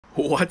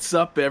What's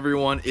up,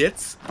 everyone?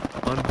 It's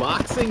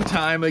unboxing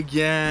time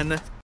again.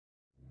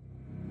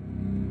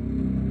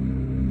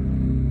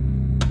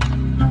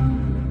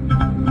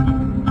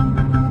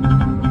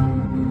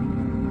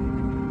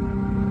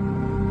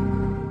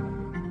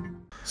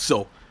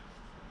 So,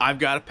 I've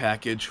got a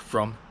package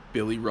from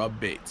BillyRub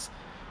baits.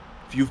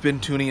 If you've been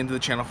tuning into the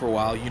channel for a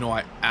while, you know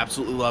I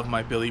absolutely love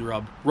my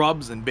BillyRub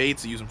rubs and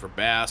baits. I use them for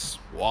bass,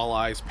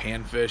 walleyes,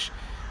 panfish,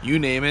 you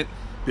name it.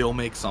 Bill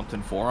makes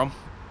something for them.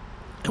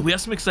 And we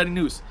have some exciting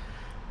news.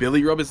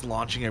 BillyRub is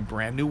launching a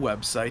brand new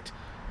website.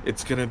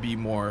 It's going to be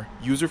more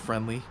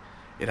user-friendly.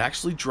 It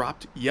actually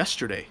dropped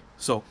yesterday.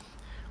 So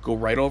go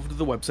right over to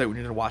the website when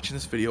you're watching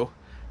this video.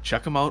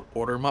 Check them out.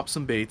 Order them up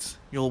some baits.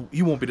 You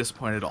won't be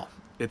disappointed at all.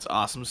 It's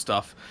awesome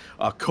stuff.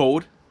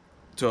 Code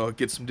to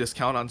get some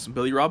discount on some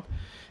BillyRub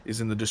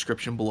is in the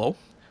description below.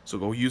 So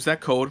go use that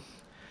code.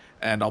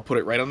 And I'll put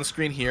it right on the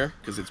screen here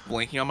because it's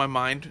blanking on my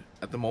mind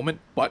at the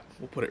moment. But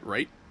we'll put it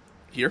right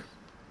here.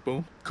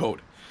 Boom.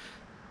 Code.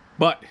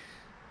 But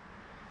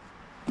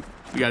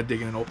we gotta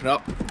dig in and open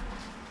up.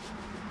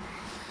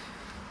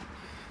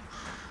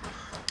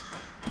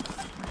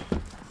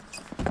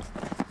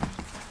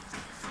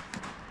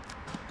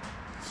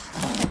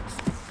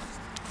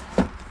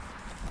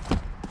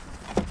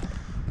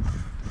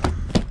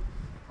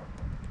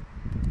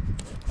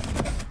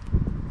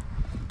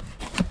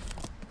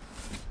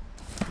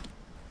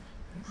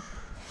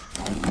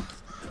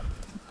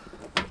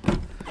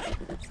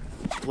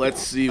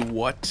 Let's see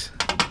what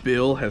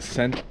Bill has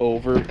sent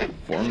over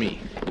for me.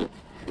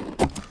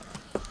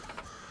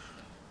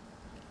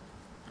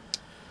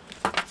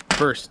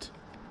 First,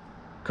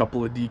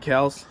 couple of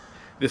decals.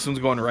 This one's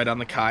going right on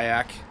the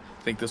kayak.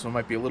 I think this one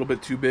might be a little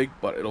bit too big,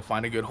 but it'll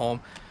find a good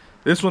home.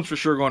 This one's for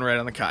sure going right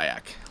on the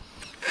kayak.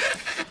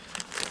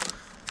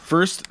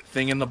 First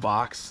thing in the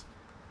box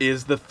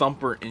is the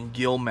Thumper in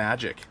Gill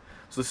Magic.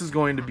 So this is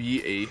going to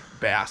be a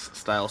bass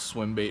style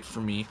swim bait for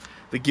me.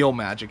 The Gill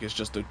Magic is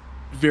just a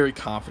very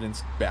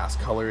confident bass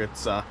color.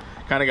 It's kind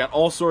of got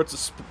all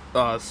sorts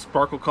of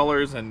sparkle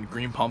colors and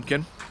green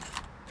pumpkin.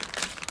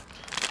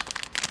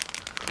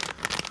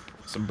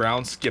 Some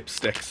brown skip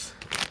sticks.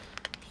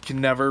 You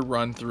can never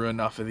run through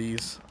enough of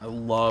these. I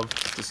love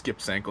the skip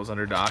Sankos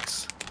under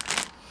docks.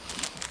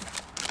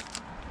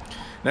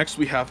 Next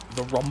we have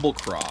the Rumble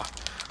Craw,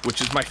 which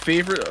is my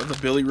favorite of the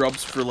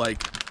BillyRubs for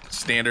like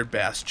standard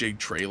bass jig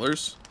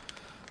trailers.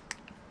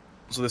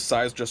 So this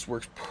size just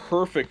works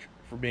perfect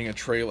for being a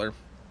trailer.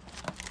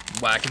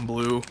 Black and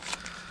blue.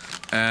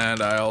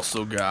 And I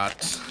also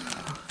got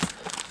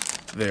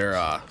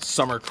their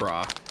Summer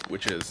Craw,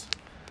 which is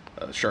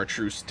a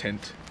chartreuse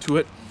tint to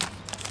it.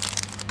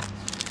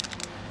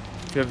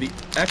 You have the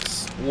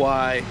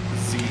XYZ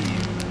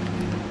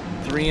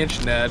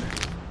 3-inch Ned,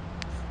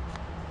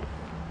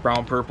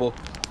 brown purple,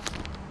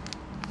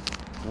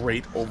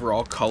 great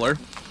overall color.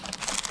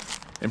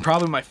 And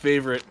probably my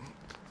favorite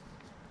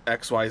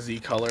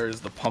XYZ color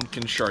is the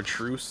pumpkin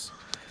chartreuse.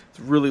 It's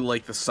really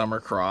like the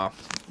Summer Craw,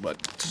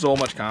 but so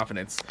much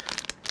confidence.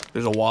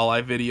 There's a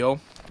walleye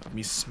video of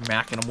me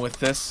smacking them with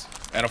this.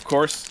 And of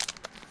course,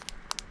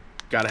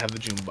 gotta have the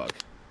June bug.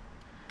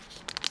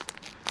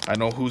 I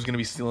know who's gonna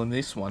be stealing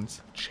these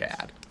ones.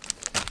 Chad.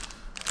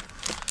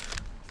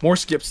 More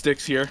skip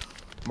sticks here.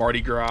 Mardi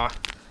Gras.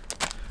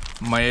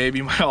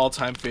 Maybe my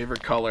all-time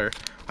favorite color.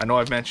 I know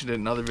I've mentioned it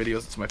in other videos.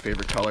 It's my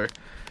favorite color.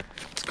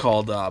 It's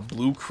called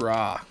Blue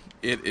Craw.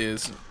 It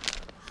is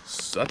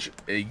such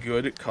a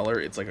good color.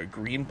 It's like a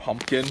green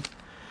pumpkin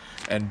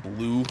and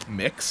blue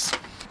mix.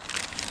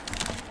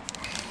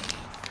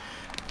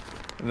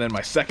 And then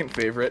my second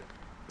favorite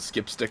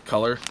skip stick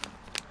color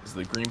is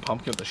the green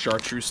pumpkin with the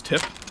chartreuse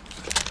tip.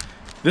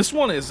 This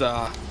one is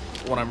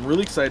what I'm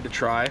really excited to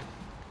try.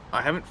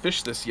 I haven't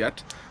fished this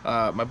yet.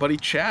 My buddy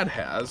Chad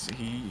has.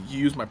 He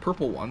used my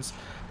purple ones.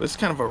 But it's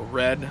kind of a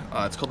red.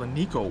 It's called a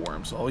Nico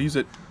worm. So I'll use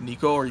it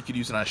Nico, or you could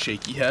use it on a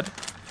shaky head.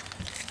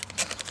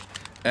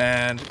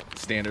 And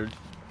standard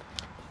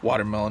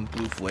watermelon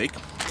blue flake.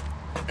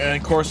 And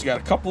of course, you got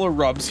a couple of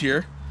rubs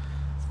here.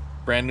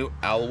 Brand new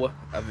Alwa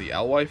of the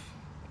Alewife.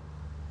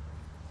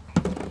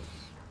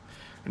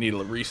 I need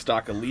to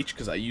restock a leech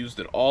because I used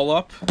it all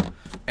up.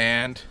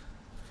 And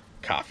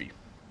coffee.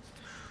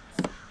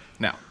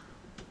 Now,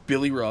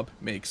 BillyRub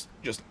makes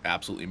just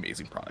absolutely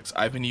amazing products.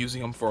 I've been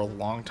using them for a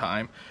long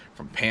time,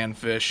 from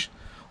panfish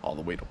all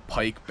the way to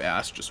pike,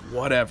 bass, just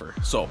whatever.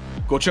 So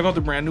go check out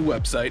the brand new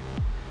website.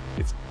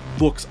 It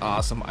looks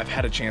awesome. I've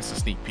had a chance to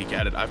sneak peek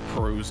at it. I've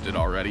perused it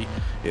already.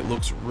 It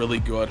looks really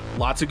good.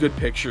 Lots of good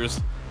pictures,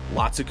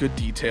 lots of good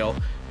detail.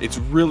 It's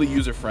really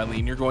user friendly,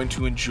 and you're going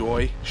to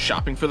enjoy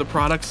shopping for the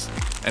products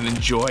and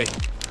enjoy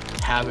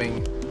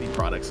having the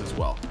products as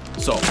well.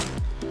 So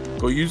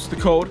go use the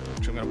code,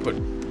 which I'm going to put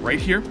right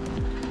here.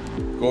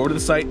 Go over to the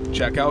site,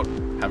 check out,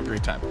 have a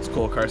great time. It's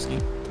Cole Karski,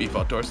 Beef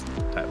Outdoors,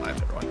 tight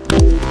lines, everyone.